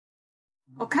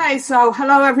Okay, so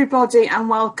hello everybody and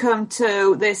welcome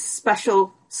to this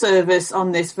special service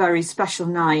on this very special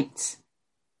night.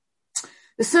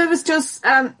 The service does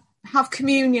have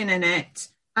communion in it,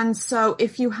 and so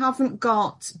if you haven't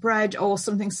got bread or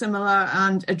something similar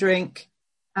and a drink,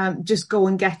 just go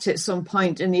and get it at some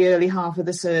point in the early half of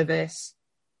the service.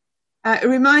 A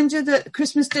reminder that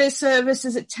Christmas Day service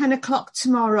is at 10 o'clock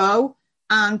tomorrow,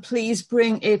 and please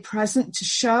bring a present to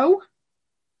show.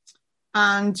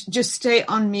 And just stay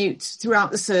on mute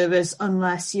throughout the service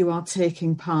unless you are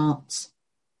taking part.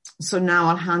 So now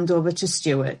I'll hand over to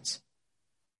Stuart.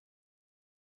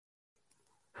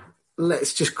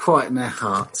 Let's just quieten our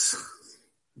hearts.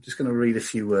 I'm just going to read a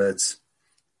few words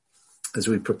as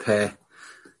we prepare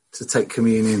to take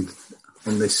communion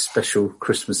on this special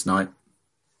Christmas night.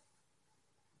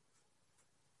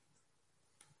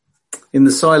 In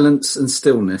the silence and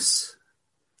stillness,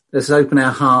 let's open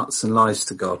our hearts and lives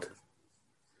to God,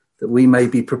 that we may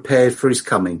be prepared for his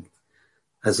coming,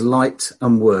 as light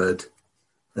and word,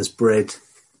 as bread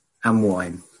and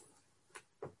wine.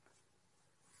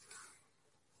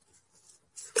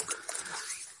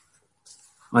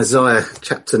 Isaiah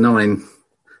chapter 9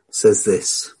 says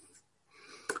this: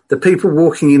 "The people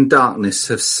walking in darkness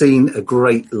have seen a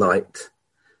great light.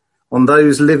 On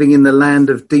those living in the land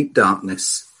of deep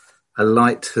darkness, a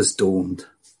light has dawned."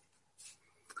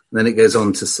 And then it goes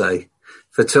on to say,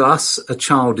 "For to us a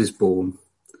child is born,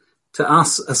 to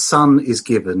us a son is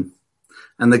given,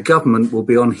 and the government will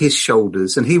be on his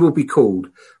shoulders, and he will be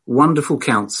called Wonderful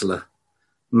Counselor,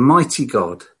 Mighty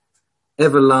God,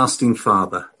 Everlasting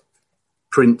Father,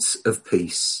 Prince of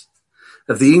Peace.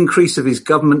 Of the increase of his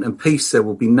government and peace there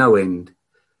will be no end.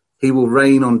 He will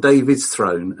reign on David's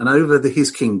throne and over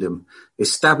his kingdom,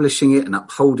 establishing it and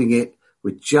upholding it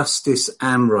with justice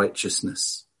and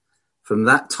righteousness, from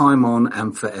that time on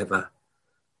and forever.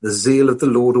 The zeal of the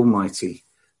Lord Almighty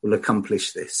will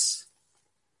accomplish this."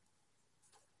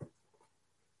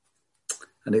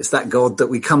 And it's that God that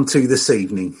we come to this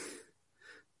evening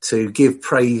to give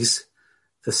praise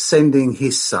for sending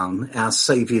his Son, our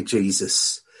Saviour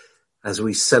Jesus, as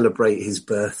we celebrate his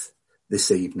birth this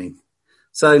evening.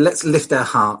 So let's lift our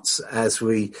hearts as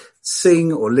we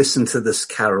sing or listen to this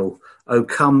carol, "O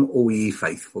Come All Ye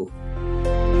Faithful."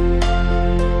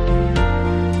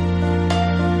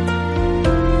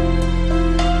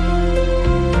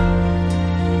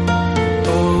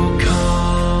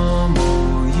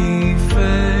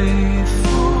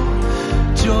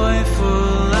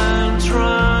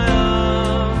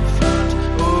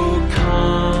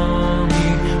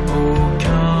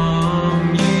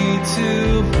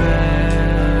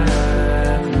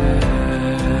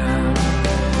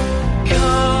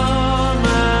 Come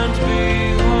and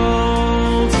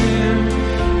behold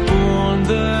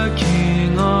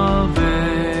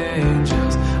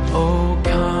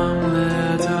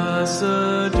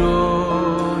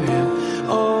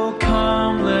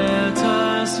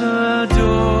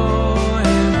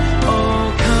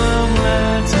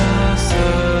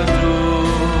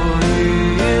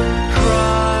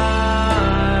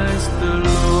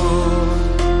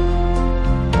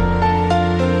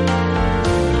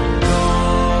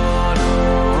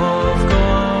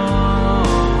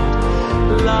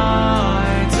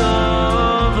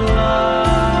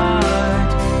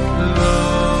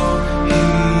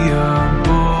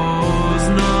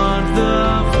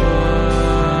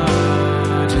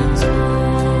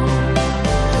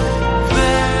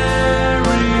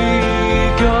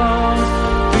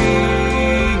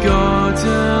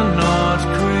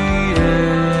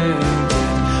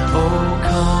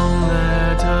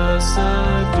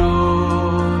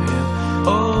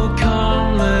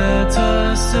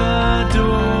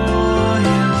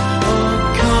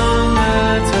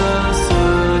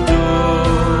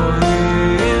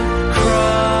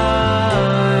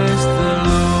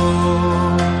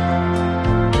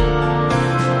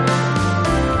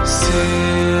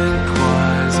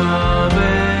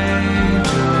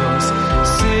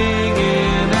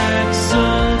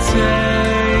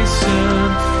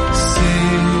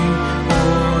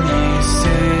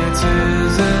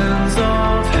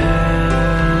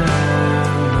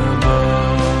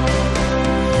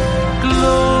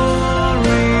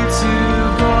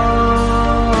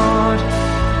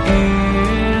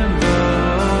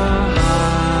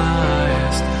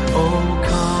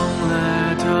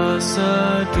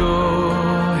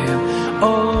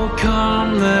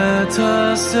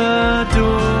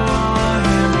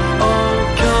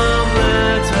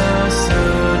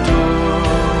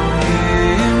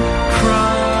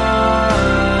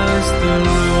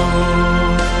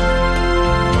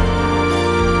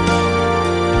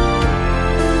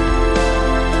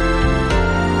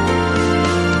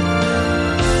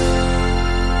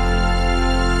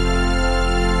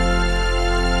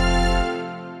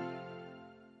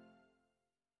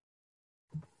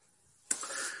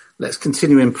Let's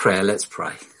continue in prayer. Let's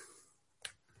pray.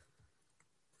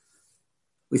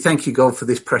 We thank you, God, for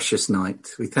this precious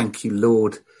night. We thank you,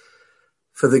 Lord,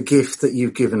 for the gift that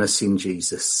you've given us in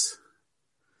Jesus.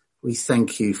 We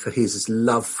thank you for his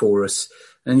love for us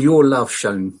and your love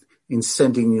shown in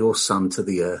sending your son to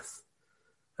the earth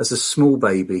as a small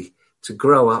baby to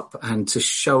grow up and to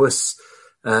show us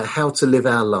how to live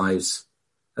our lives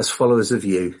as followers of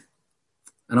you,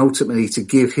 and ultimately to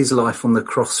give his life on the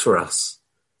cross for us,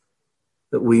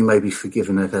 that we may be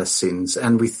forgiven of our sins.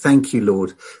 And we thank you,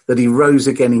 Lord, that he rose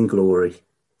again in glory,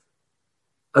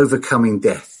 overcoming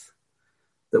death,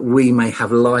 that we may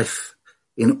have life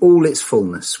in all its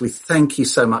fullness. We thank you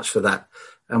so much for that,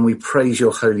 and we praise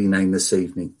your holy name this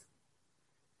evening.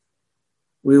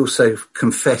 We also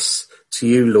confess to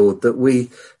you, Lord, that we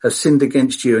have sinned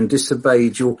against you and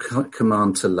disobeyed your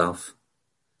command to love.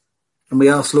 And we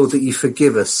ask, Lord, that you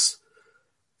forgive us,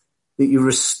 that you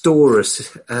restore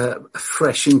us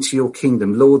afresh into your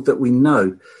kingdom. Lord, that we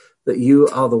know that you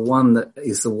are the one that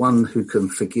is the one who can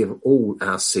forgive all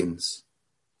our sins.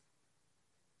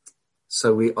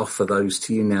 So we offer those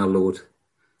to you now, Lord,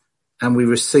 and we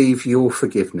receive your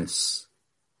forgiveness,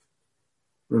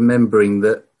 remembering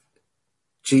that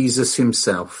Jesus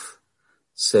himself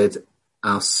said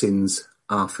our sins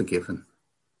are forgiven.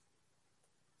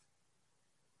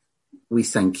 We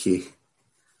thank you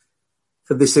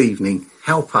for this evening.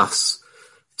 Help us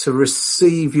to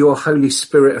receive your Holy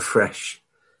Spirit afresh,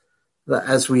 that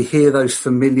as we hear those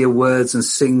familiar words and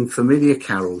sing familiar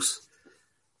carols,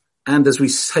 and as we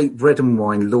take bread and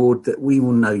wine, Lord, that we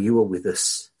will know you are with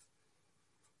us.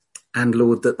 And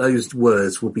Lord, that those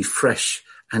words will be fresh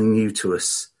and new to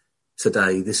us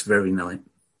today, this very night.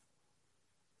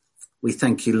 We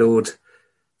thank you, Lord,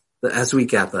 that as we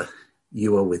gather,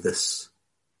 you are with us.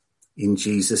 In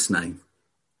Jesus' name,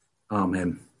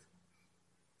 amen.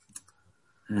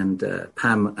 And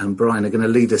Pam and Brian are going to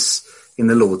lead us in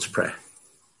the Lord's Prayer.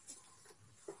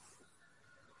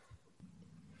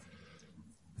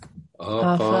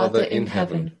 Our Father in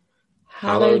heaven,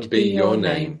 hallowed be your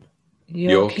name.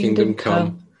 Your kingdom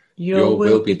come, your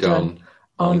will be done,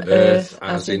 on earth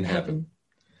as in heaven.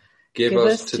 Give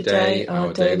us today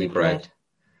our daily bread.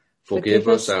 Forgive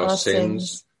us our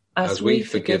sins, as we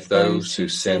forgive those who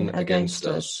sin against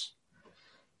us.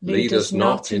 Lead us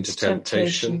not into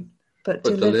temptation, but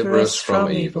deliver us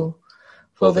from evil.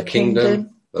 For the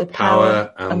kingdom, the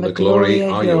power, and the glory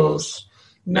are yours,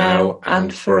 now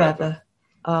and forever.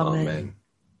 Amen.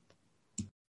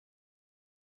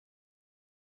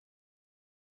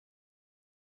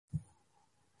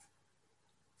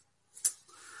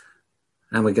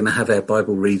 And we're going to have our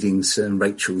Bible readings, and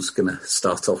Rachel's going to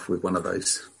start off with one of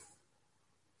those.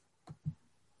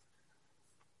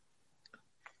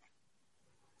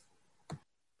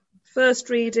 First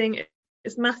reading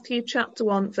is Matthew chapter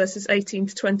 1, verses 18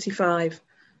 to 25.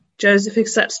 Joseph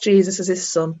accepts Jesus as his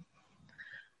son.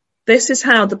 This is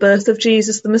how the birth of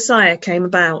Jesus the Messiah came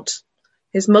about.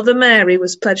 His mother Mary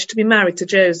was pledged to be married to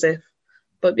Joseph,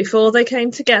 but before they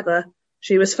came together,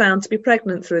 she was found to be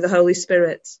pregnant through the Holy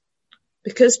Spirit.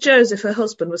 Because Joseph, her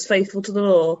husband, was faithful to the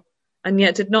law, and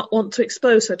yet did not want to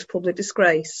expose her to public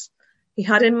disgrace, he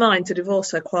had in mind to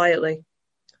divorce her quietly.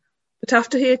 But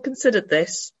after he had considered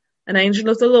this, an angel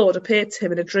of the Lord appeared to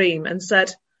him in a dream and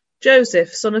said,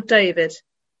 Joseph, son of David,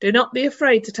 do not be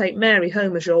afraid to take Mary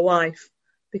home as your wife,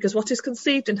 because what is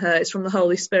conceived in her is from the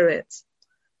Holy Spirit.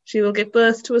 She will give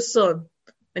birth to a son,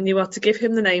 and you are to give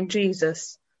him the name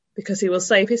Jesus, because he will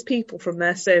save his people from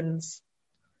their sins.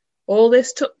 All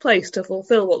this took place to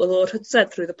fulfill what the Lord had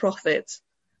said through the prophet.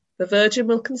 The virgin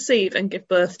will conceive and give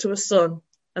birth to a son,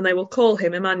 and they will call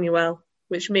him Emmanuel,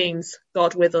 which means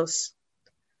God with us.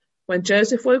 When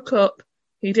Joseph woke up,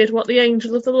 he did what the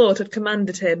angel of the Lord had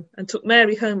commanded him and took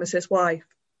Mary home as his wife.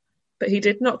 But he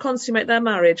did not consummate their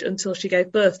marriage until she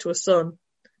gave birth to a son,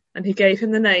 and he gave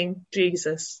him the name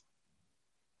Jesus.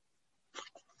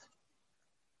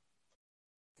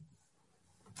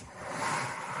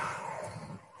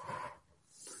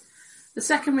 The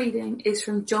second reading is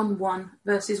from John 1,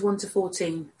 verses 1 to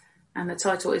 14, and the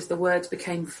title is The Word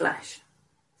Became Flesh.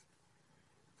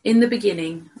 In the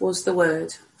beginning was the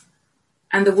Word,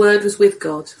 and the Word was with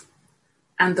God,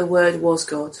 and the Word was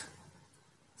God.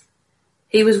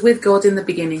 He was with God in the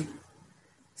beginning.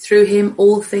 Through him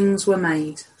all things were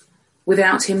made.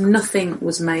 Without him nothing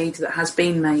was made that has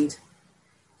been made.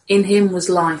 In him was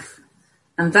life,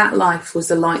 and that life was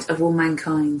the light of all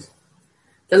mankind.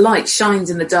 The light shines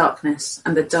in the darkness,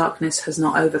 and the darkness has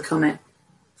not overcome it.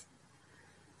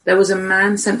 There was a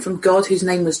man sent from God whose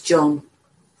name was John.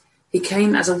 He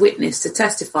came as a witness to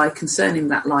testify concerning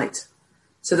that light,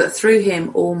 so that through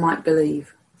him all might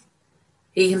believe.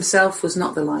 He himself was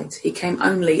not the light. He came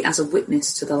only as a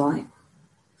witness to the light.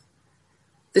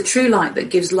 The true light that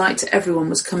gives light to everyone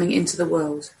was coming into the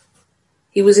world.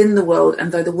 He was in the world,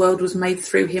 and though the world was made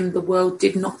through him, the world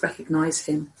did not recognize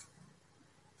him.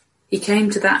 He came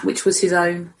to that which was his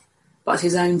own, but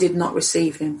his own did not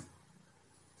receive him.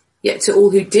 Yet to all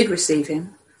who did receive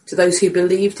him, to those who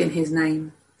believed in his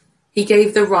name, he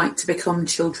gave the right to become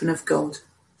children of God.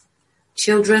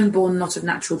 Children born not of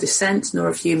natural descent, nor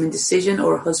of human decision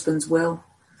or a husband's will,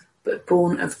 but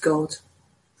born of God.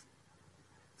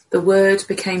 The Word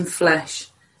became flesh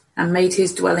and made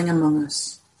his dwelling among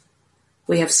us.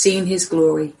 We have seen his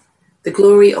glory, the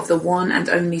glory of the one and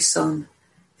only Son,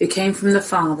 who came from the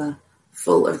Father,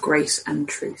 full of grace and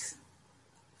truth.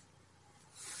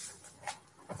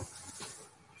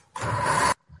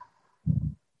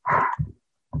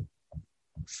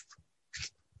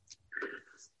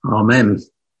 Amen.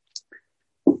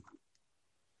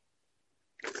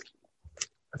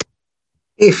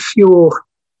 If you're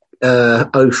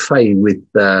au fait with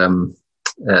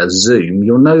Zoom,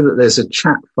 you'll know that there's a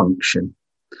chat function.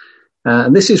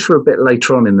 And this is for a bit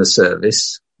later on in the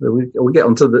service. We'll get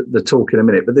onto the talk in a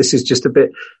minute, but this is just a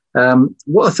bit.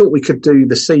 What I thought we could do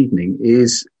this evening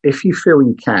is, if you feel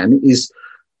you can, is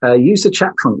use the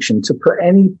chat function to put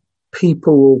any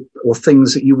people or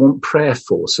things that you want prayer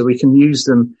for, so we can use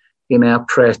them in our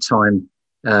prayer time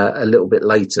a little bit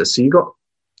later. So you got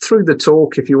through the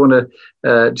talk, if you want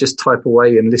to just type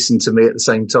away and listen to me at the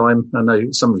same time. I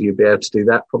know some of you will be able to do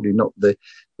that, probably not the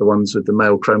ones with the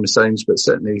male chromosomes, but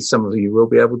certainly some of you will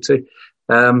be able to.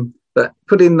 But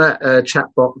put in that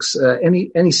chat box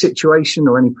any situation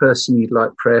or any person you'd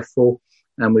like prayer for,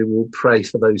 and we will pray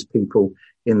for those people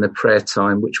in the prayer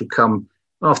time, which will come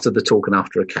after the talk and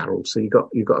after a carol. So you've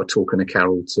got a talk and a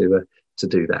carol to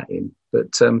do that in.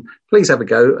 But please have a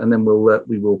go, and then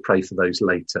we will pray for those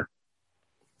later.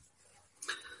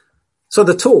 So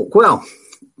the talk, well,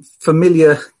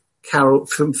 familiar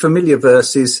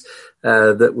verses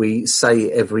that we say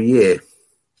every year.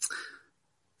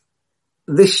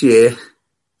 This year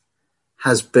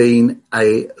has been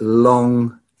a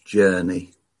long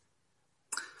journey.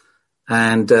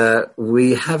 And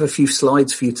we have a few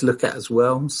slides for you to look at as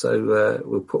well. So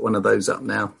we'll put one of those up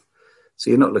now, so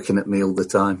you're not looking at me all the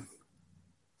time.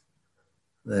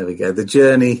 There we go. The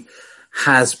journey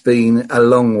has been a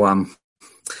long one.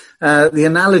 The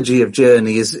analogy of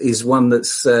journey is one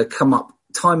that's come up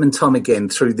time and time again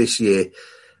through this year.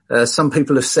 Some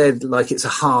people have said, like, it's a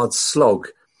hard slog.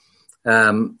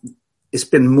 It's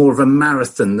been more of a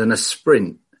marathon than a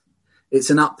sprint. It's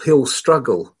an uphill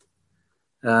struggle.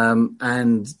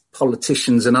 And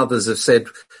politicians and others have said,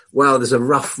 well, there's a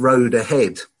rough road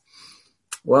ahead.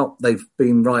 Well, they've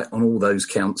been right on all those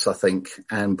counts, I think,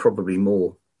 and probably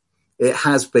more. It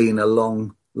has been a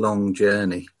long, long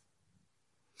journey.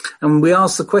 And we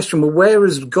ask the question, well, where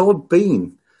has God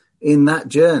been in that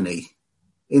journey,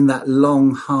 in that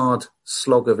long, hard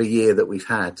slog of a year that we've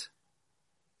had?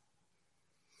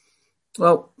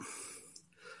 Well,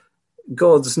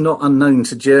 God's not unknown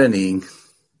to journeying.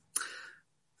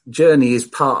 Journey is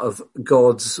part of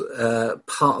God's,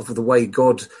 part of the way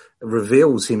God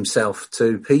reveals himself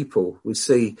to people. We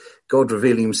see God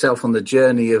revealing himself on the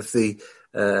journey of the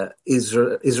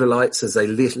Israelites as they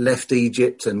left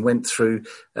Egypt and went through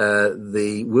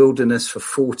the wilderness for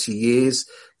 40 years.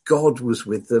 God was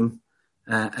with them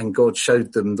and God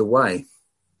showed them the way.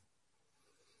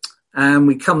 And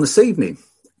we come this evening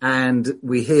and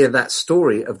we hear that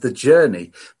story of the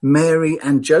journey, Mary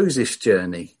and Joseph's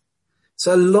journey. It's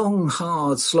a long,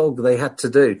 hard slog they had to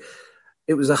do.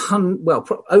 It was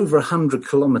over 100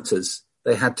 kilometres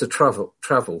they had to travel.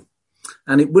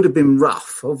 And it would have been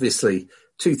rough, obviously.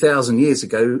 2,000 years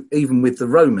ago, even with the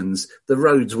Romans, the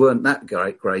roads weren't that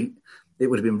great. It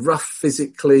would have been rough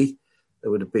physically.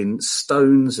 There would have been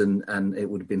stones and it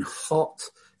would have been hot.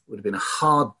 It would have been a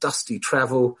hard, dusty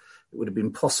travel. It would have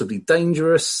been possibly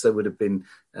dangerous. There would have been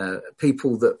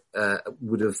people that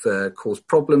would have caused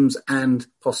problems, and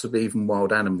possibly even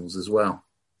wild animals as well.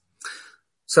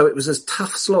 So it was a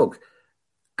tough slog,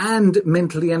 and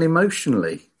mentally and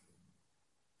emotionally.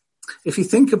 If you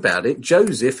think about it,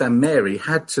 Joseph and Mary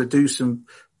had to do some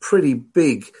pretty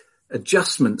big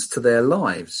adjustments to their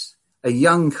lives. A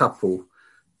young couple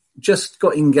just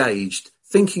got engaged,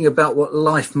 thinking about what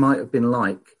life might have been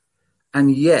like,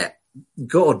 and yet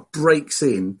God breaks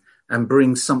in and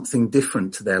brings something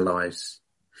different to their lives.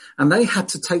 And they had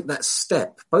to take that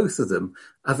step, both of them,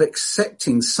 of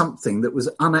accepting something that was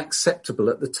unacceptable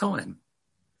at the time.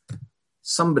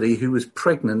 Somebody who was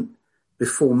pregnant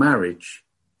before marriage.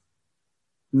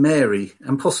 Mary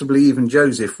and possibly even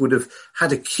Joseph would have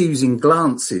had accusing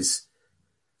glances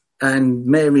and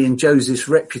Mary and Joseph's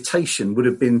reputation would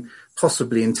have been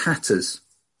possibly in tatters.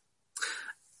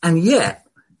 And yet,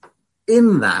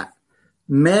 in that,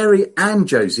 Mary and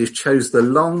Joseph chose the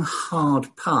long,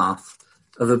 hard path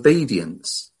of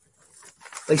obedience.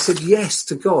 They said yes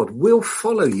to God. We'll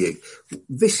follow you.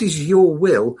 This is your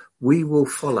will. We will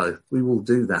follow. We will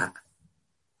do that.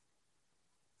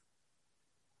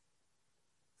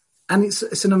 And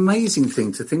it's an amazing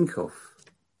thing to think of,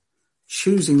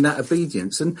 choosing that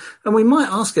obedience. And we might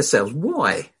ask ourselves,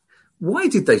 why? Why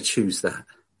did they choose that?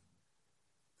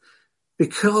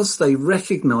 Because they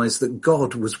recognized that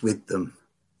God was with them.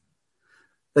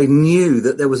 They knew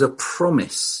that there was a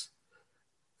promise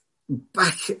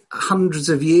back hundreds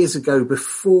of years ago,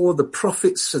 before the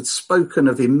prophets had spoken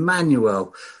of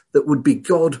Emmanuel, that would be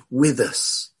God with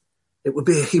us.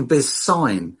 He'd be a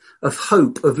sign of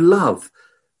hope, of love,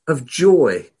 of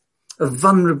joy, of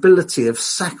vulnerability, of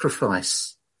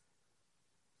sacrifice.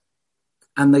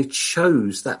 And they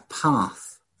chose that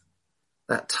path,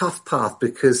 that tough path,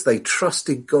 because they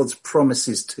trusted God's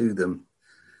promises to them,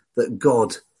 that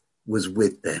God was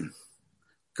with them.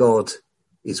 God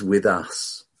is with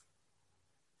us.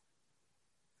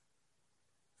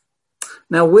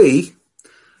 Now, we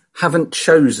haven't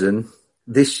chosen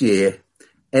this year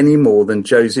any more than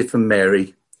Joseph and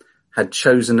Mary had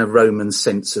chosen a Roman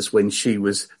census when she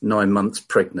was 9 months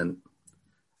pregnant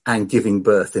and giving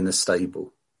birth in a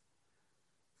stable.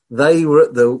 They were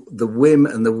at the whim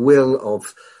and the will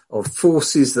of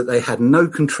forces that they had no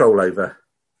control over.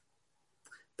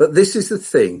 But this is the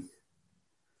thing.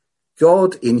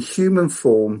 God in human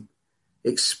form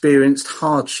experienced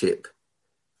hardship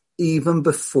even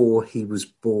before he was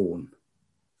born.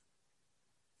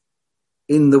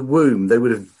 In the womb, they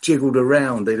would have jiggled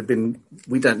around. They'd have been,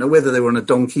 we don't know whether they were on a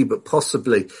donkey, but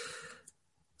possibly.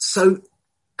 So,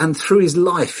 and through his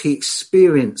life, he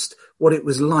experienced what it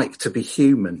was like to be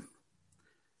human.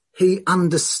 He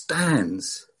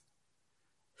understands.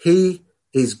 He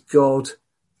is God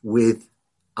with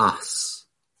us.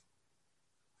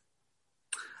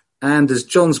 And as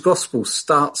John's Gospel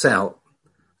starts out,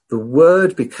 the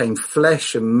Word became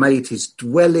flesh and made his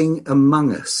dwelling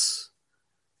among us.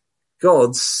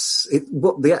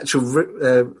 What the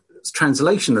actual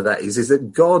translation of that is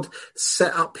that God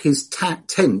set up his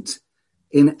tent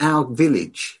in our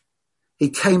village. He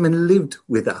came and lived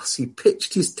with us. He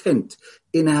pitched his tent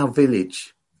in our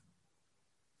village.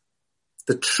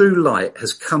 The true light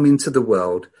has come into the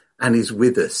world and is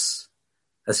with us,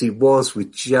 as he was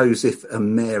with Joseph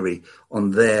and Mary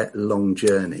on their long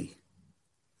journey.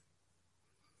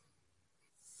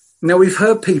 Now, we've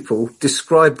heard people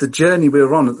describe the journey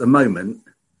we're on at the moment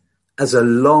as a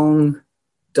long,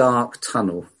 dark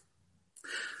tunnel.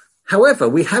 However,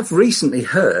 we have recently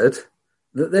heard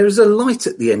that there is a light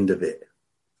at the end of it.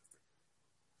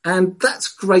 And that's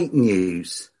great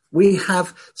news. We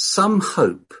have some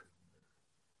hope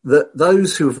that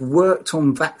those who have worked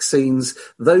on vaccines,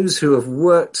 those who have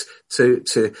worked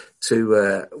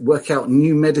to work out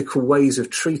new medical ways of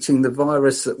treating the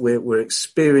virus that we're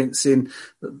experiencing,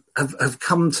 have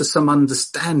come to some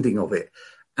understanding of it.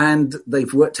 And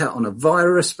they've worked out on a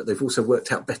virus, but they've also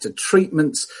worked out better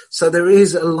treatments. So there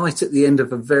is a light at the end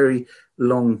of a very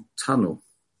long tunnel.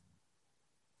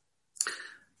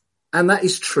 And that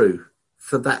is true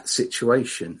for that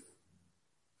situation.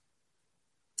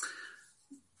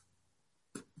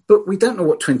 But we don't know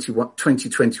what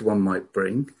 2021 might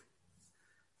bring.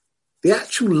 The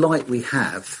actual light we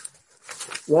have,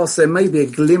 whilst there may be a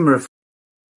glimmer of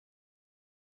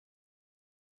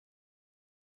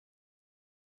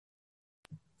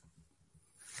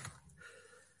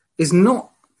is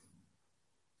not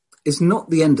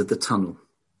the end of the tunnel.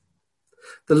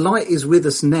 The light is with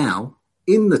us now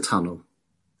in the tunnel.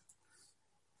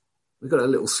 We've got a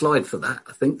little slide for that,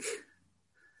 I think.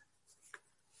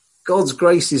 God's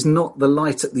grace is not the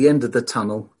light at the end of the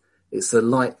tunnel. It's the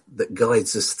light that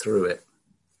guides us through it.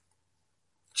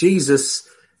 Jesus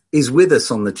is with us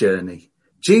on the journey.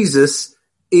 Jesus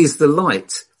is the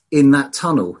light in that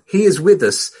tunnel. He is with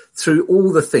us through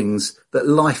all the things that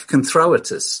life can throw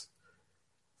at us.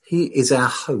 He is our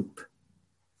hope.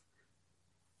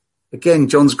 Again,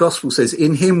 John's Gospel says,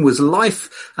 in him was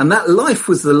life, and that life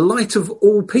was the light of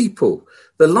all people.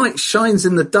 The light shines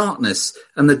in the darkness,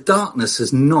 and the darkness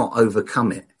has not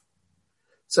overcome it.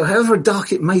 So however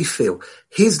dark it may feel,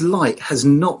 his light has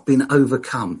not been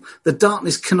overcome. The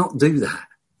darkness cannot do that.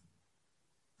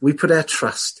 We put our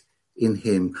trust in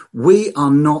him. We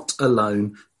are not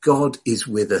alone. God is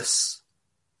with us.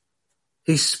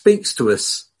 He speaks to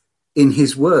us in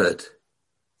his word.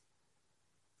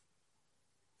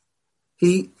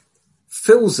 He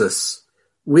fills us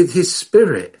with his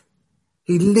spirit.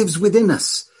 He lives within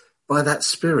us by that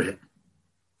Spirit.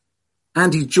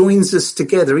 And he joins us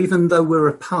together, even though we're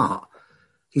apart.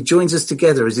 He joins us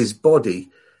together as his body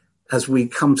as we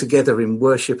come together in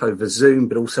worship over Zoom,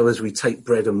 but also as we take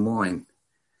bread and wine.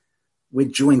 We're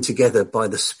joined together by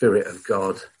the Spirit of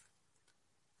God.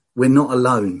 We're not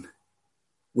alone.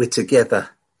 We're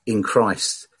together in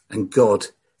Christ, and God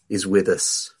is with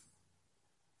us.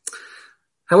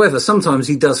 However, sometimes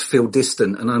he does feel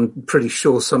distant, and I'm pretty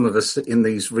sure some of us in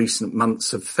these recent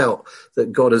months have felt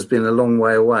that God has been a long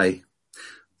way away.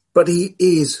 But he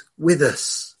is with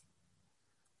us.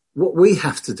 What we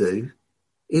have to do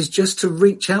is just to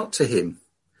reach out to him.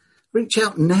 Reach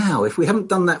out now. If we haven't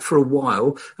done that for a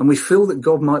while and we feel that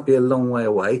God might be a long way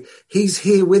away, he's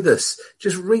here with us.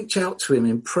 Just reach out to him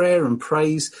in prayer and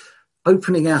praise,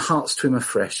 opening our hearts to him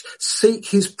afresh. Seek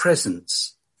his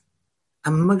presence.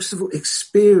 And most of all,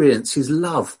 experience his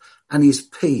love and his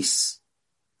peace.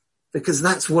 Because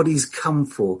that's what he's come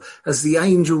for. As the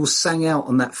angels sang out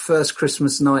on that first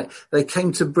Christmas night, they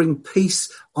came to bring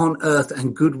peace on earth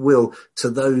and goodwill to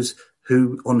those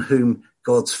on whom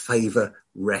God's favour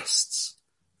rests.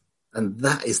 And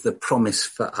that is the promise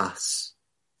for us.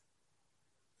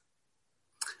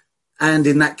 And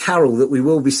in that carol that we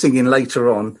will be singing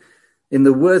later on, in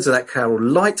the words of that carol,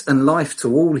 light and life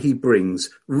to all he brings,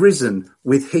 risen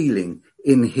with healing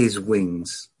in his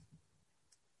wings.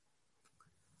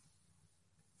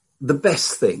 The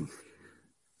best thing,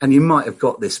 and you might have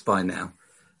got this by now,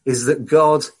 is that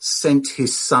God sent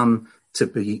his Son to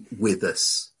be with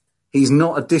us. He's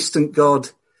not a distant God.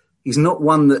 He's not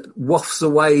one that wafts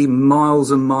away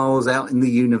miles and miles out in the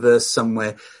universe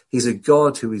somewhere. He's a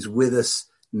God who is with us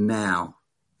now.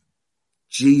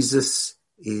 Jesus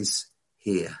is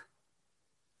here.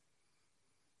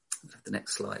 The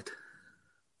next slide.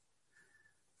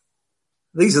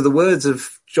 These are the words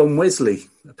of John Wesley,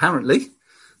 apparently,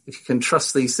 if you can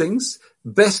trust these things.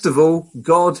 Best of all,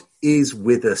 God is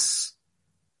with us.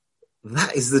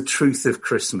 That is the truth of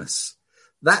Christmas.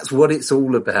 That's what it's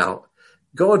all about.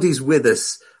 God is with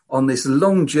us on this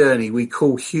long journey we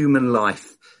call human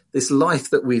life, this life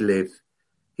that we live.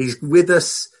 He's with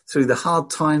us through the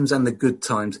hard times and the good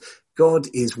times. God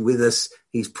is with us.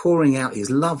 He's pouring out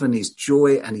his love and his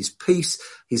joy and his peace,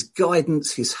 his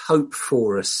guidance, his hope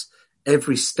for us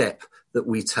every step that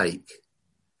we take.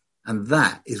 And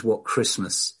that is what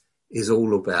Christmas is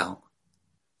all about.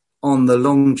 On the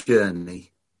long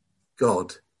journey,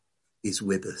 God is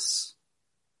with us.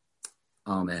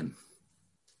 Amen.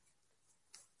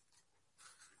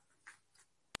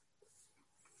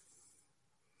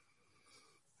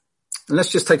 And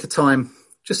let's just take a time,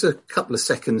 just a couple of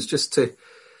seconds, just to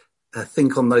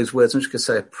think on those words. I'm just going to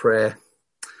say a prayer.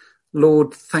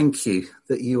 Lord, thank you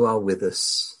that you are with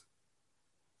us.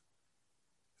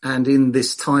 And in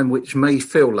this time, which may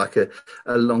feel like a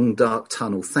long, dark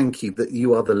tunnel, thank you that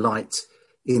you are the light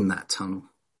in that tunnel.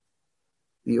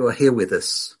 You are here with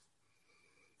us,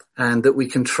 and that we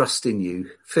can trust in you.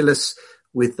 Fill us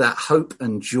with that hope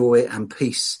and joy and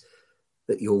peace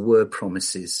that your word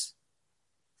promises.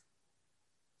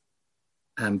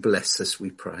 And bless us,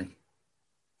 we pray.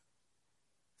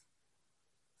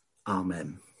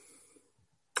 Amen.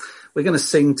 We're going to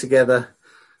sing together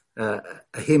a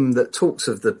hymn that talks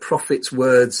of the prophet's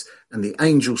words and the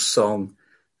angel's song,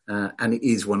 and it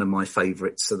is one of my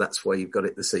favourites, so that's why you've got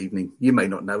it this evening. You may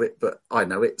not know it, but I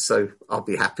know it, so I'll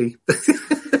be happy.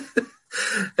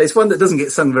 It's one that doesn't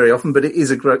get sung very often, but it is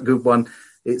a great, good one.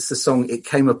 It's the song "It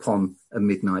Came Upon a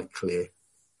Midnight Clear."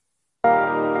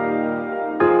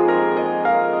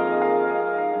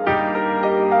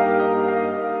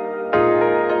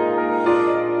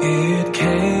 It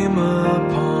came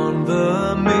upon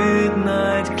the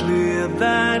midnight clear,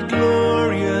 that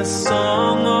glorious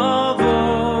song of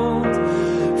old,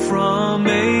 from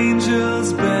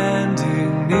angels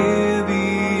bending near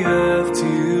the earth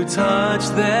to touch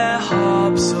their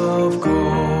harps of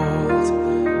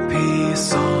gold.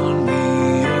 Peace on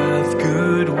the earth,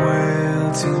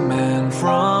 goodwill to men,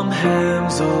 from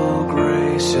Ham's all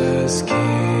gracious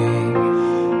King.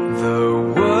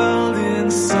 The world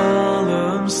in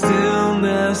solemn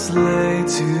stillness lay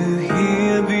to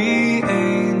hear the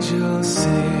angels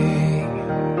sing.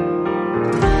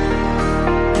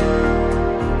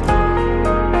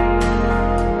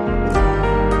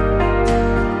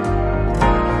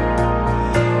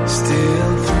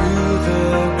 Still through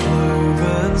the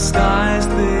cloven skies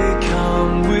they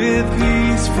come, with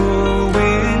peaceful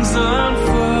wings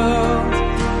unfurled,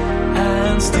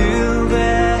 and still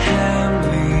their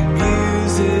heavenly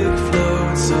music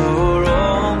floats o'er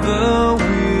all the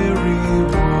weary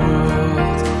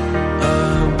world.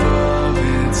 Above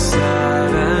its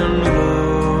sad and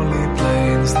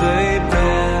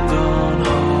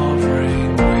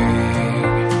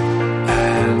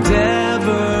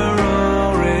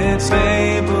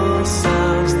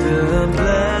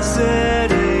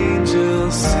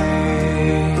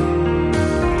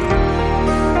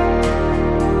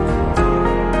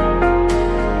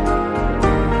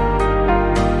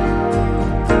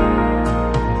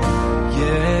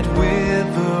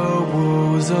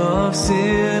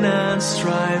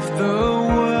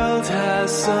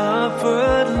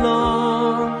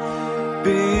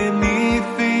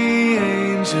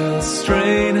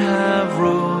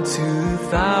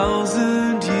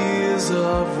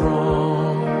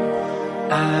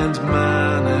and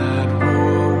man at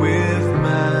war with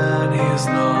man is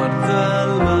not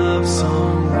the love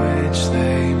song which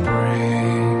they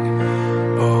bring.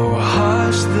 Oh,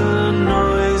 hush the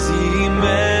noise, ye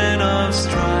men of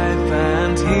strife,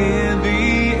 and hear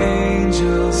the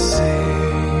angels sing.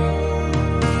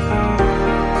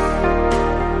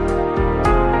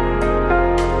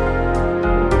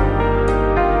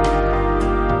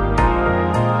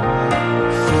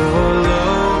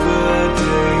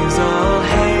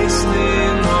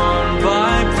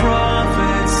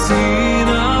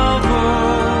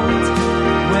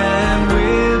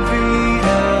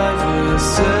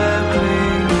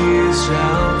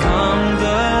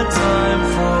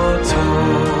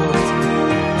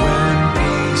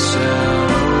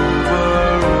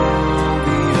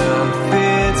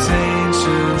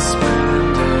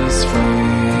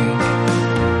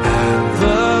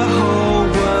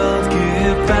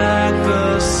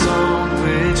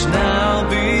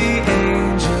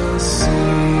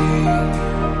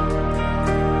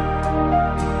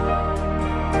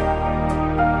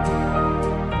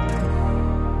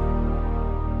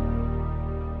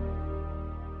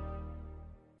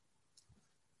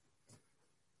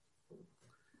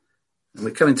 We're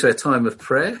coming to a time of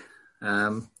prayer,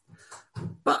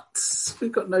 but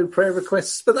we've got no prayer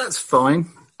requests, but that's fine.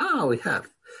 We have.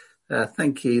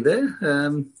 Thank you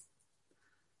there.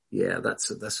 Yeah,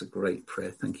 that's a great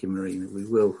prayer. Thank you, Marina.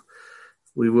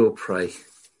 We will pray.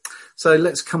 So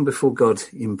let's come before God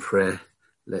in prayer.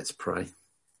 Let's pray.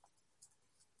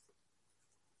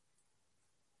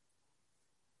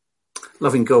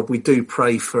 Loving God, we do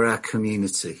pray for our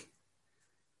community.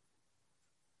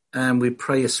 And we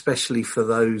pray especially for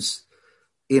those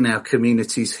in our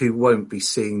communities who won't be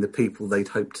seeing the people they'd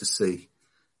hoped to see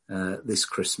this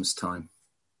Christmas time.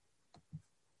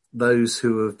 Those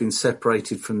who have been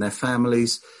separated from their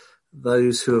families,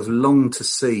 those who have longed to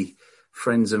see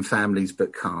friends and families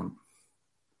but can't.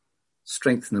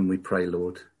 Strengthen them, we pray,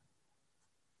 Lord.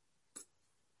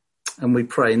 And we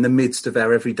pray in the midst of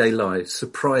our everyday lives,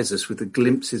 surprise us with the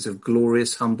glimpses of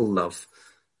glorious, humble love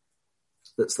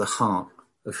that's the heart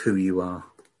of who you are.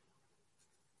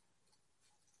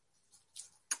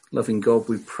 Loving God,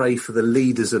 we pray for the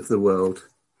leaders of the world,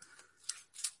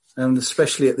 and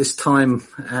especially at this time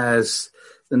as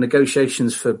the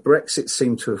negotiations for Brexit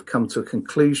seem to have come to a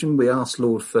conclusion. We ask,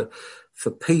 Lord, for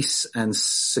peace and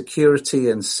security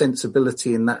and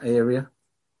sensibility in that area.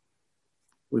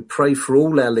 We pray for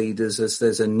all our leaders as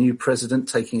there's a new president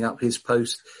taking up his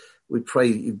post. We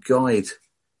pray that you guide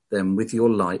them with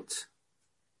your light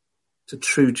to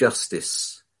true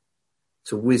justice,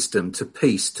 to wisdom, to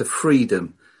peace, to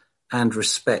freedom and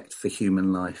respect for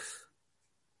human life.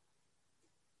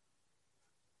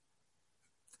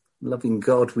 Loving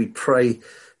God, we pray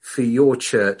for your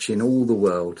church in all the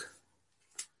world.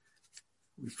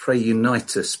 We pray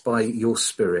unite us by your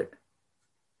Spirit.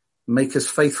 Make us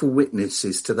faithful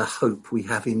witnesses to the hope we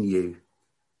have in you.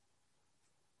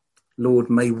 Lord,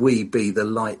 may we be the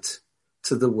light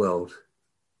to the world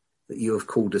that you have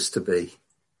called us to be.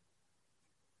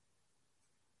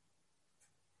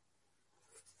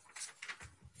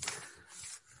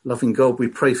 Loving God, we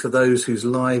pray for those whose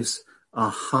lives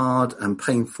are hard and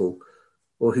painful,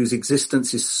 or whose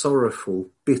existence is sorrowful,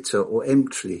 bitter, or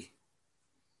empty.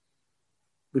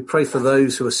 We pray for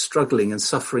those who are struggling and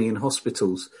suffering in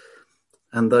hospitals,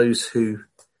 and those who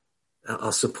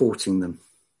are supporting them.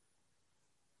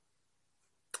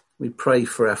 We pray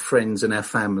for our friends and our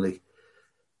family,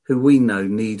 who we know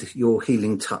need your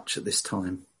healing touch at this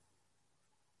time.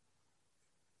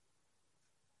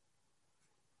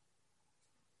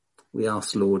 We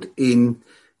ask, Lord, in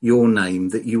your name,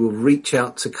 that you will reach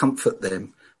out to comfort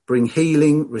them, bring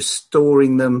healing,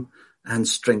 restoring them and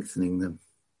strengthening them.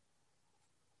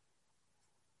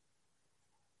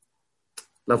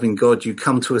 Loving God, you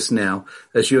come to us now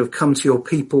as you have come to your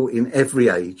people in every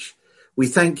age. We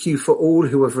thank you for all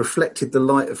who have reflected the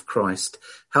light of Christ.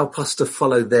 Help us to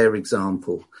follow their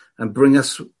example and bring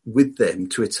us with them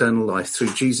to eternal life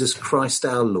through Jesus Christ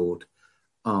our Lord.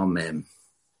 Amen.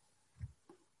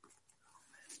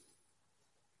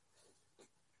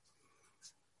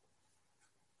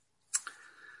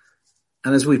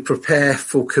 And as we prepare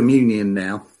for communion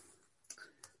now,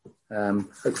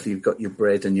 hopefully you've got your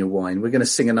bread and your wine. We're going to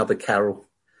sing another carol,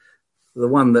 the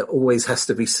one that always has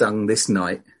to be sung this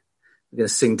night. We're going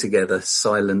to sing together,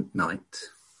 Silent Night.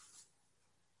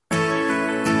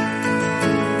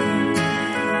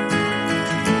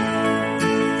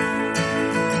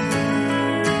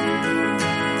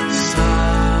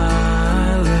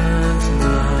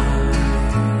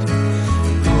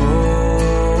 Holy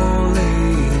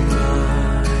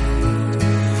night,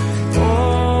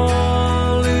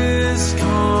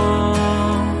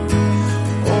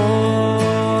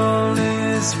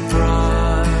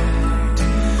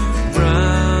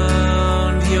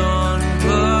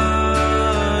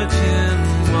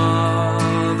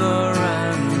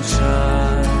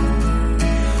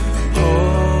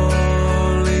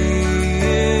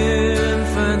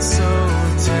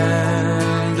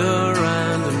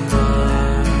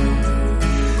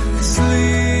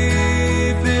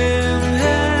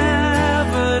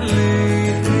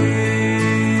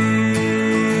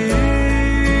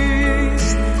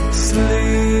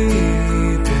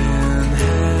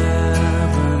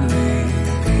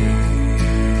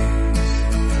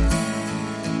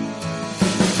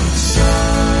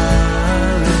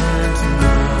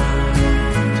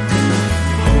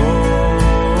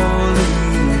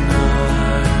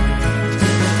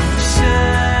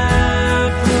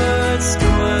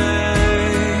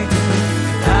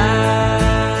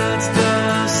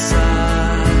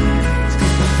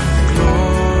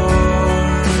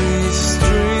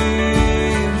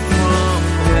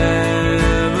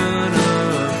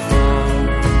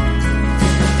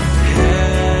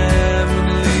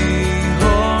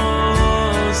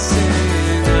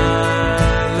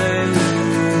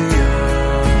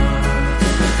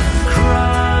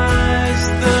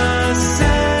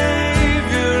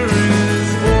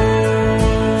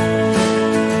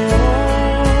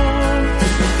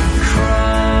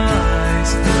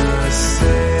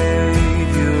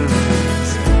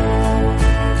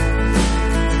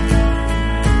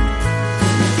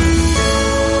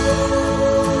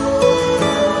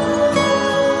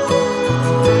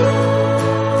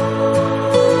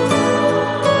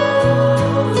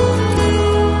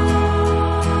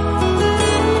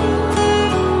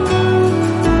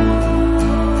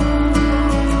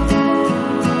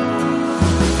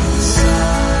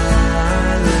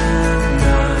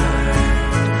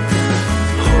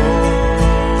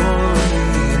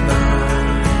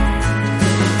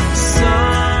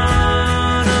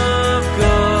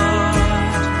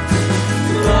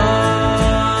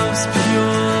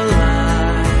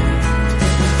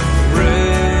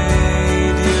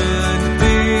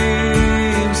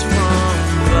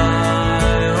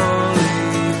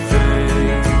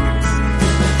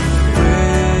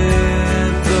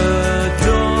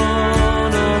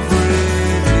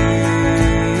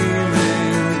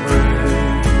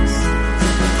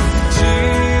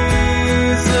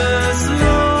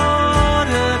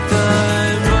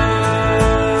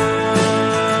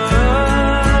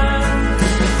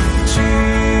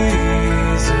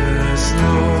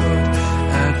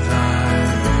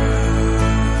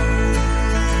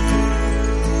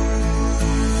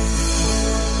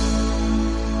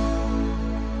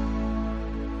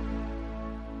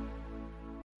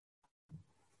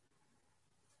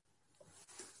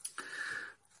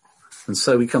 And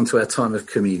so we come to our time of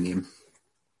communion.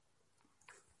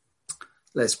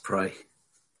 Let's pray.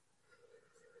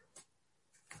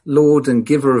 Lord and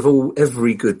giver of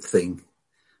every good thing,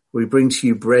 we bring to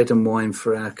you bread and wine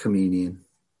for our communion,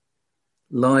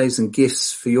 lives and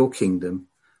gifts for your kingdom,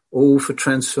 all for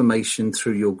transformation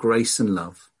through your grace and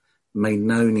love, made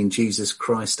known in Jesus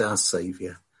Christ our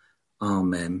Saviour.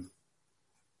 Amen.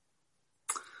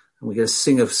 And we're going to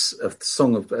sing a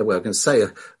song of, we're going to say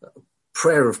a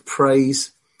prayer of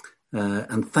praise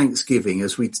and thanksgiving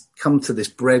as we come to this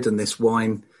bread and this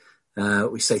wine.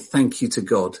 We say thank you to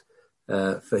God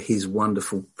for his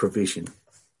wonderful provision.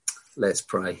 Let's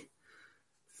pray.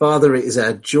 Father, it is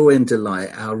our joy and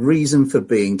delight, our reason for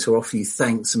being, to offer you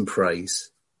thanks and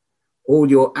praise. All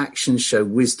your actions show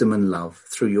wisdom and love.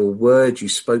 Through your word, you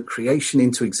spoke creation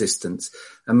into existence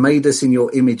and made us in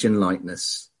your image and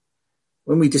likeness.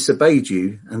 When we disobeyed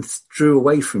you and drew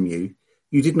away from you,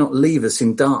 you did not leave us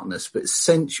in darkness, but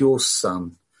sent your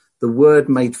Son, the Word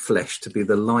made flesh, to be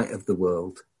the light of the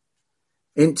world.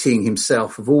 Emptying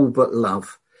himself of all but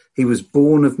love, he was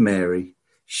born of Mary,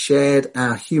 shared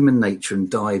our human nature and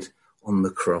died on the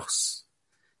cross.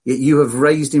 Yet you have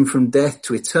raised him from death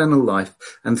to eternal life,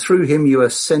 and through him you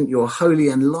have sent your holy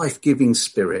and life-giving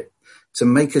Spirit to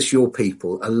make us your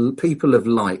people, a people of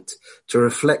light, to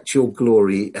reflect your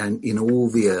glory and in all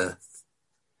the earth.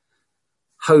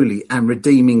 Holy and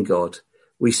redeeming God,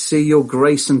 we see your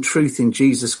grace and truth in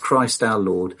Jesus Christ our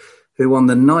Lord, who on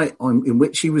the night in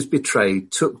which he was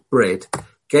betrayed took bread,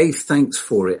 gave thanks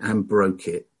for it and broke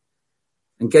it,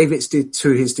 and gave it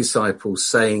to his disciples,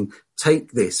 saying,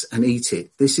 "Take this and eat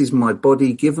it. This is my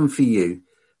body given for you.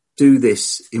 Do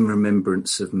this in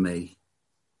remembrance of me."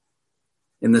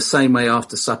 In the same way,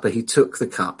 after supper, he took the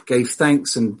cup, gave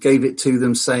thanks and gave it to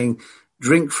them, saying,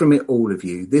 "Drink from it, all of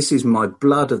you. This is my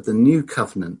blood of the new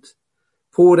covenant,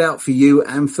 poured out for you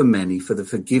and for many for the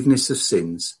forgiveness of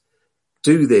sins.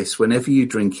 Do this whenever you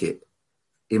drink it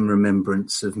in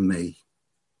remembrance of me."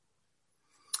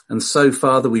 And so,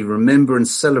 Father, we remember and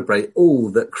celebrate all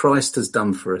that Christ has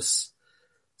done for us.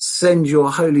 Send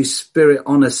your Holy Spirit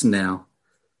on us now,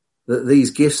 that these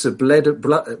gifts of bread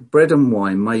and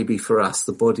wine may be for us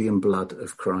the body and blood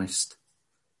of Christ.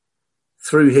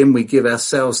 Through him we give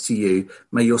ourselves to you.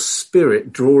 May your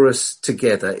Spirit draw us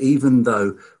together, even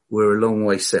though we're a long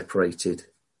way separated,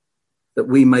 that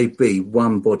we may be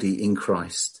one body in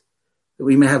Christ, that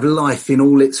we may have life in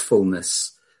all its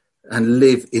fullness and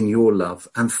live in your love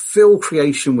and fill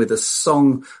creation with a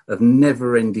song of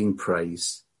never-ending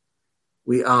praise.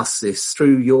 We ask this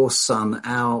through your Son,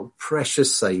 our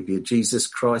precious Saviour, Jesus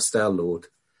Christ our Lord.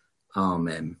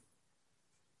 Amen.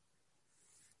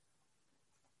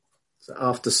 So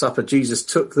after supper, Jesus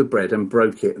took the bread and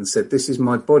broke it and said, "This is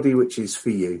my body which is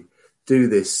for you. Do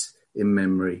this in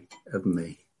memory of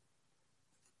me."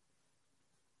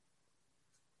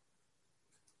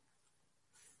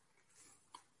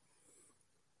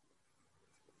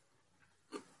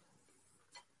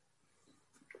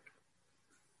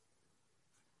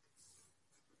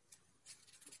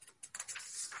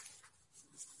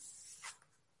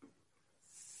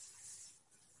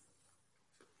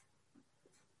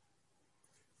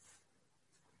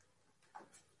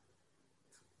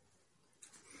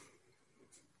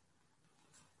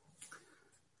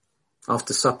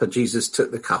 After supper, Jesus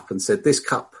took the cup and said, "This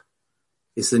cup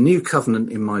is the new covenant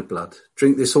in my blood.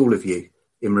 Drink this, all of you,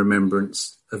 in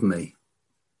remembrance of me."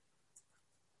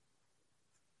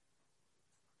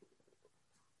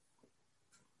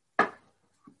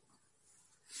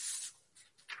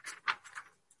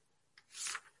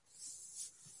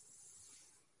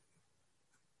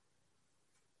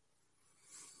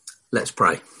 Let's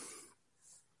pray.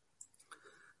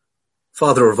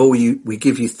 Father of all, we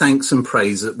give you thanks and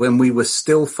praise that when we were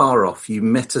still far off, you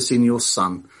met us in your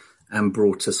Son and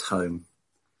brought us home.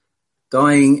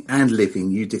 Dying and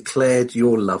living, you declared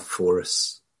your love for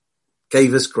us,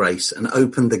 gave us grace and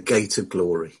opened the gate of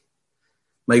glory.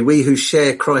 May we who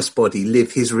share Christ's body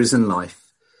live his risen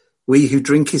life. We who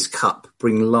drink his cup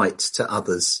bring light to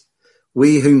others.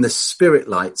 We whom the Spirit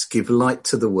lights give light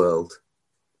to the world.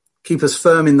 Keep us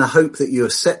firm in the hope that you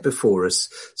have set before us,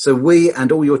 so we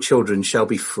and all your children shall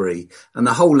be free, and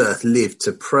the whole earth live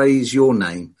to praise your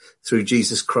name through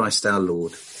Jesus Christ our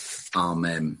Lord.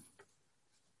 Amen.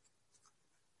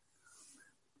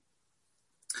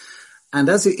 And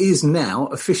as it is now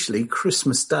officially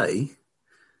Christmas Day,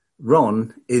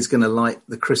 Ron is going to light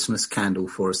the Christmas candle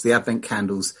for us, the Advent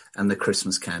candles and the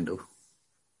Christmas candle.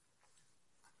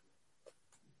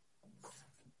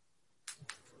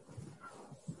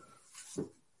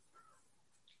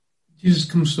 Jesus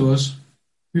comes to us.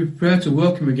 We prepare to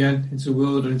welcome him again into the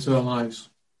world and into our lives.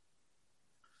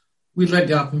 We light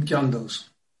the open candles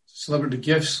to celebrate the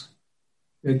gifts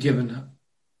we are given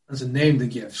and to name the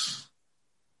gifts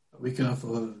that we can offer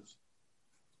others.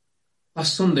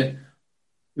 Last Sunday,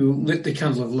 we lit the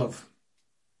candle of love.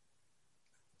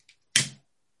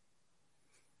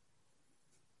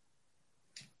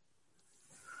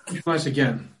 Which lights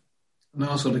again, and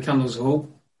also the candles of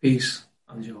hope, peace,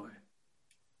 and joy.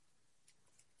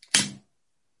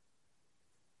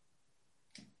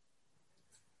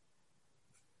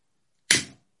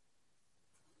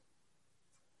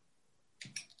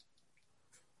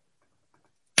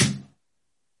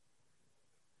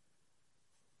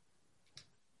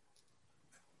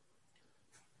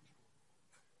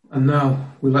 And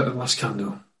now we light the last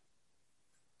candle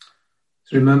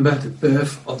to remember the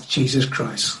birth of Jesus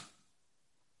Christ,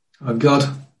 our God,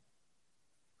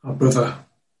 our brother,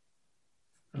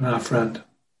 and our friend.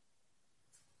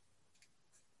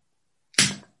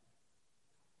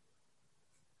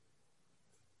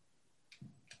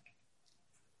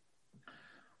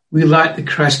 We light the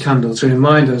Christ candle to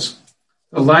remind us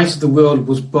the light of the world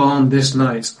was born this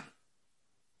night.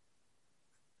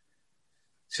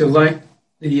 To light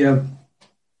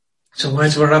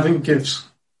of our having gifts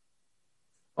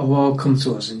of all come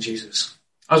to us in Jesus.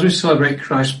 As we celebrate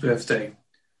Christ's birthday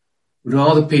with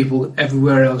all the people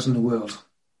everywhere else in the world,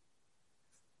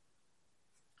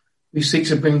 we seek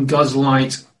to bring God's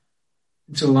light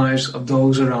into the lives of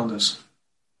those around us.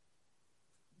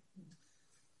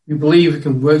 We believe we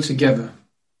can work together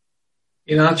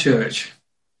in our church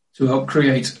to help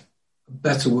create a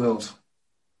better world.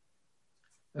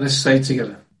 Let us say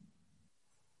together,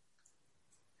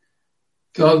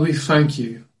 God, we thank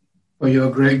you for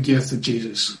your great gift of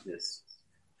Jesus. Yes.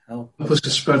 Help us to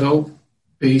spread hope,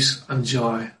 peace, and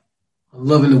joy, and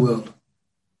love in the world,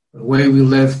 the way we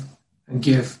live and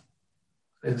give,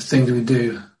 in the things we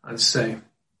do and say.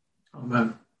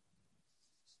 Amen.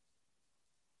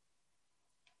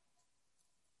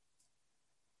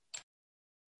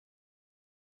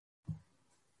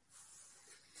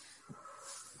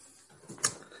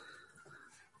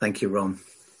 Thank you, Ron.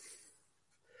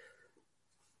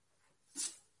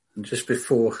 And just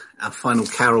before our final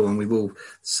carol, and we will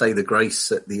say the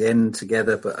grace at the end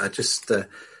together, but I just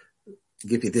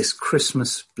give you this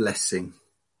Christmas blessing.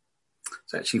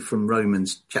 It's actually from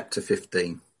Romans chapter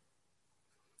 15.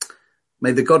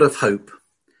 May the God of hope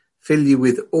fill you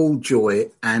with all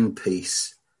joy and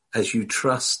peace as you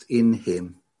trust in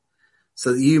him,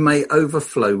 so that you may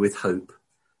overflow with hope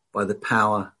by the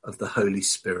power of the Holy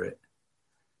Spirit.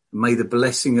 And may the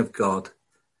blessing of God,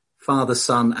 Father,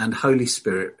 Son, and Holy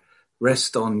Spirit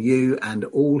rest on you and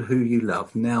all who you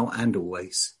love, now and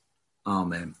always.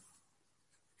 Amen.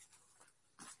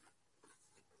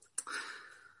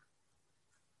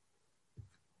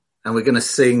 And we're going to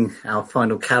sing our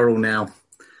final carol now,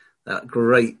 that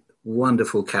great,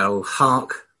 wonderful carol,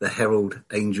 Hark the Herald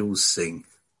Angels Sing.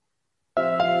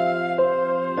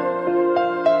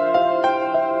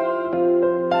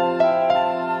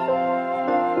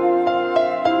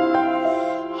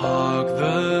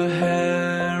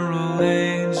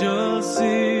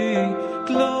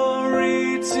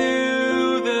 Glory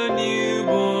to the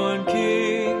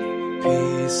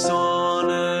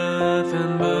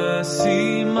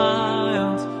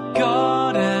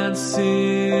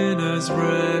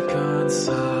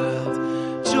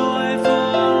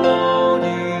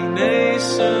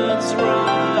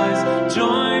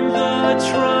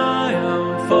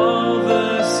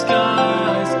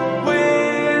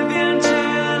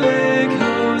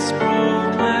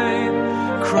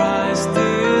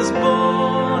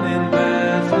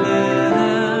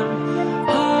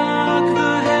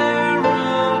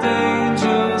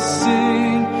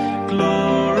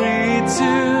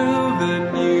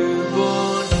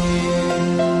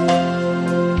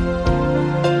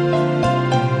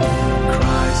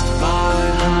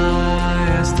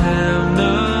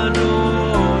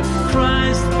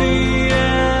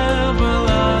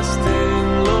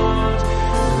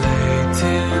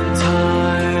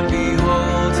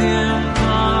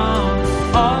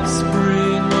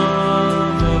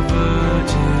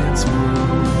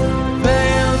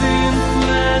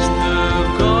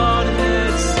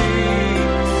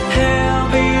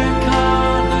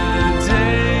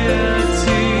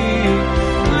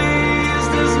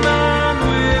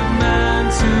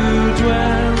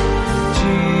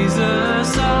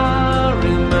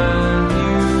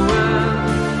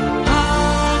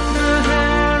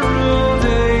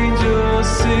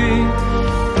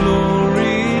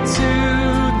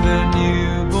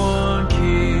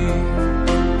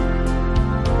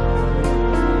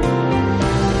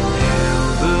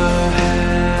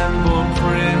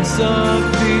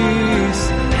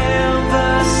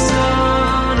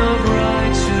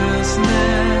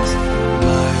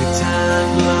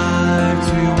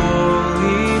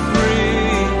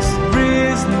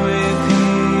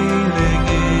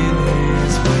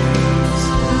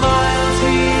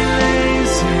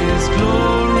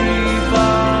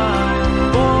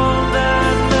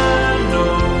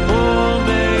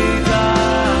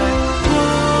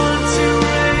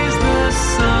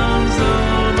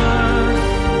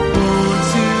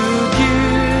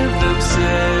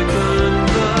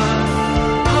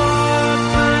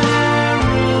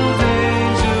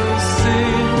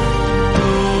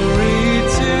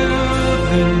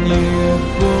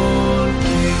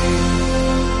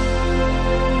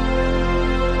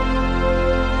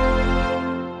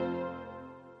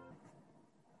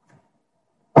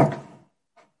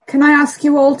Can I ask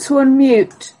you all to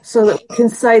unmute so that we can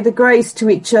say the grace to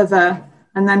each other,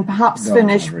 and then perhaps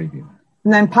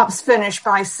finish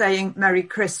by saying Merry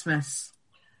Christmas.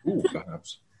 Ooh,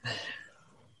 perhaps.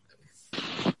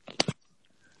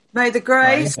 May the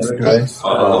grace of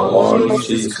our Lord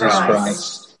Jesus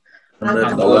Christ, and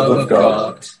the love of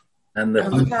God, and the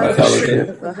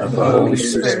fellowship of the Holy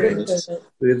Spirit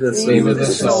be with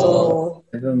us all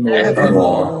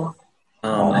evermore.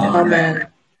 Amen.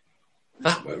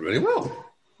 That went really well.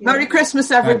 Merry Christmas,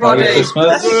 everybody. Merry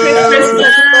Christmas.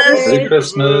 Merry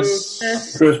Christmas.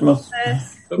 Merry Christmas.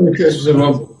 Merry Christmas,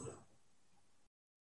 everyone.